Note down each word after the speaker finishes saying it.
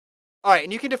All right,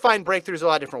 and you can define breakthroughs a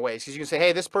lot of different ways because you can say,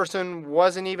 hey, this person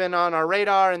wasn't even on our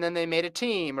radar and then they made a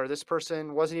team, or this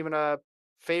person wasn't even a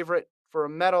favorite for a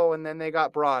medal and then they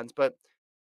got bronze. But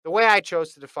the way I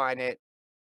chose to define it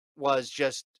was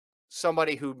just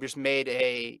somebody who just made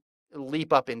a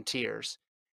leap up in tiers.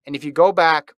 And if you go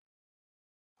back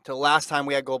to the last time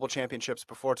we had global championships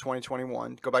before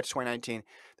 2021, go back to 2019,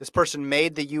 this person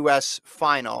made the US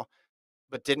final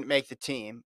but didn't make the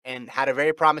team and had a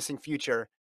very promising future.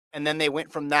 And then they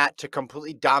went from that to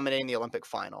completely dominating the Olympic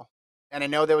final. And I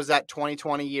know there was that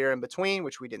 2020 year in between,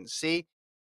 which we didn't see,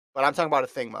 but I'm talking about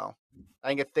Athing Mu. I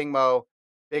think Athing Mu,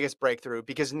 biggest breakthrough,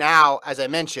 because now, as I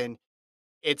mentioned,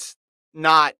 it's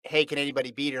not, hey, can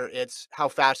anybody beat her? It's how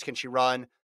fast can she run?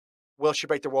 Will she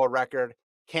break the world record?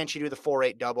 Can she do the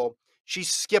 4-8 double? She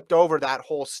skipped over that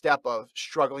whole step of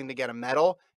struggling to get a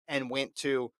medal and went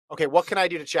to, okay, what can I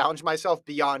do to challenge myself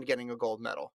beyond getting a gold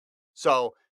medal?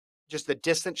 So just the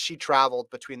distance she traveled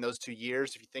between those 2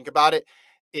 years, if you think about it,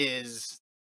 is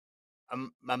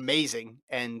amazing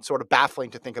and sort of baffling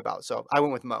to think about. So I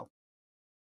went with Mo.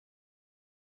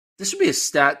 This should be a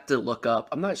stat to look up.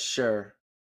 I'm not sure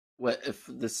what if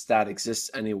this stat exists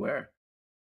anywhere.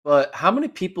 But how many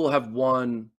people have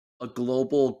won a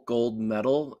global gold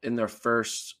medal in their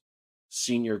first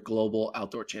senior global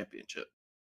outdoor championship?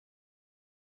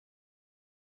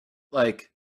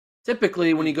 Like,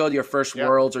 typically, when Hmm. you go to your first Yeah.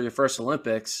 Worlds or your first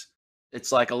Olympics,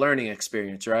 it's like a learning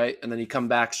experience, right? And then you come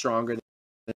back stronger than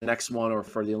the next one or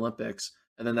for the Olympics.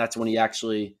 And then that's when you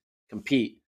actually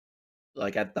compete,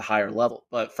 like at the higher level.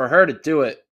 But for her to do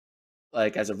it,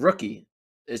 like as a rookie,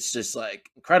 it's just like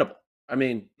incredible. I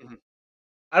mean, Mhm.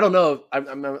 I don't know. I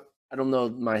don't know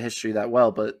my history that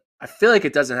well, but I feel like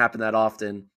it doesn't happen that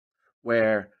often.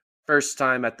 Where first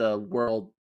time at the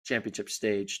world championship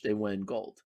stage they win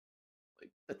gold.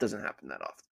 Like that doesn't happen that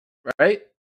often, right?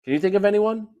 Can you think of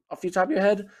anyone off the top of your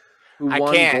head who I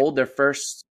won can't. gold their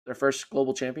first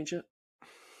global championship?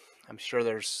 I'm sure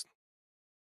there's.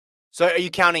 So are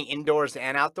you counting indoors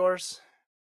and outdoors?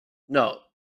 No,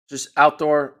 just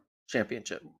outdoor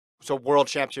championship. So world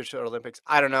championships or Olympics?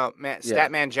 I don't know, man. Yeah,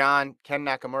 Statman John, Ken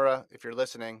Nakamura, if you're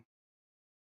listening,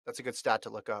 that's a good stat to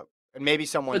look up. And maybe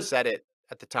someone but said it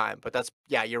at the time, but that's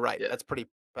yeah, you're right. yeah, That's pretty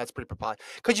preposterous.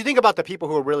 Because you think about the people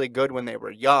who were really good when they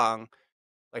were young,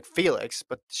 like Felix,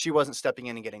 but she wasn't stepping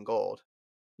in and getting gold.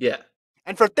 yeah,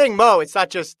 And for Thing Mo, it's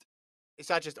not just,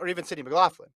 or even Sydney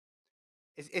McLaughlin.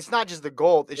 It's not just the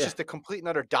gold, it's yeah. just the complete and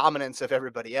utter dominance of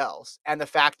everybody else. And the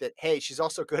fact that, hey, she's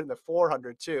also good in the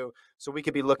 400 too. So we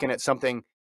could be looking at something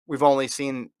we've only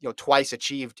seen, twice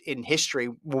achieved in history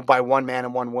by one man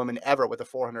and one woman ever with a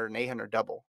 400 and 800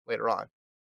 double later on.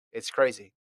 It's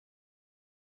crazy.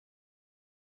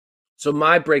 So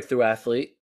my breakthrough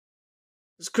athlete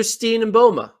is Christine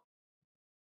Mboma.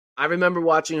 I remember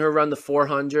watching her run the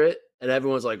 400, and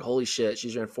everyone's like, "Holy shit,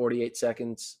 she's running 48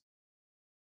 seconds."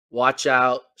 Watch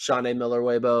out, Shawnee Miller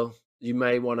Weibo. You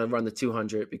may want to run the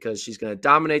 200 because she's going to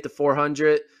dominate the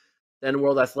 400. Then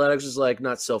World Athletics is like,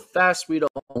 "Not so fast. We don't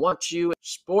want you in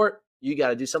sport. You got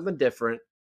to do something different."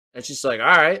 And she's like, "All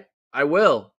right, I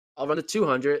will. I'll run the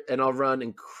 200 and I'll run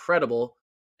incredible,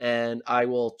 and I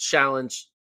will challenge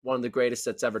one of the greatest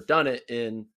that's ever done it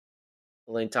in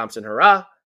Elaine Thompson Hurrah,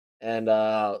 and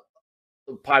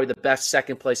probably the best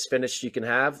second place finish you can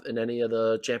have in any of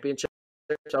the championships,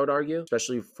 I would argue,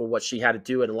 especially for what she had to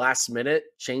do at the last minute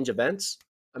change events.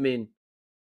 I mean,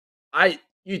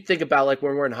 you think about like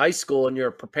when we're in high school and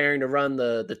you're preparing to run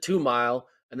the 2 mile,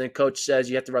 and then coach says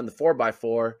you have to run the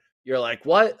 4x4. You're like,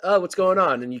 what? Oh, what's going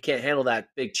on? And you can't handle that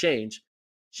big change.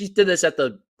 She did this at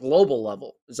the global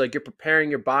level. It's like you're preparing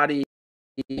your body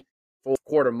for a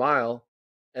quarter mile,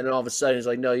 and then all of a sudden it's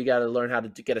like, no, you got to learn how to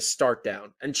get a start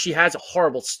down. And she has a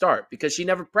horrible start because she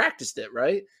never practiced it,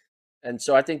 right? And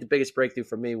so I think the biggest breakthrough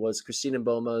for me was Christine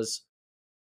Mboma's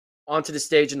onto the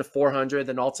stage in the 400,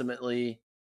 then ultimately,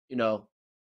 you know,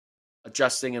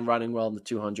 adjusting and running well in the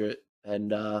 200,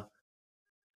 and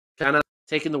kind of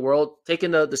taking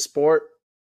the sport.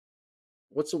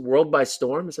 What's the world by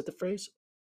storm? Is that the phrase?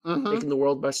 Mm-hmm. Taking the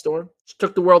world by storm. She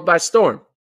took the world by storm,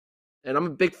 and I'm a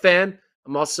big fan.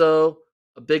 I'm also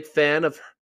a big fan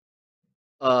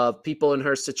of people in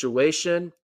her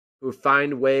situation who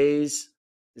find ways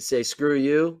to say "screw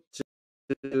you"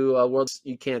 to world.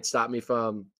 You can't stop me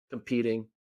from competing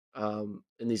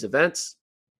in these events.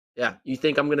 Yeah, you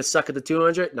think I'm going to suck at the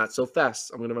 200? Not so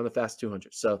fast. I'm going to run the fast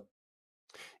 200. So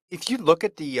If you look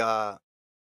at the, I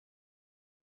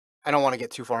don't want to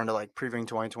get too far into like previewing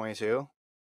 2022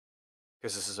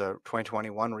 because this is a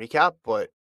 2021 recap, but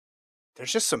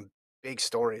there's just some big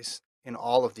stories in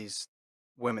all of these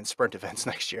women's sprint events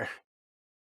next year.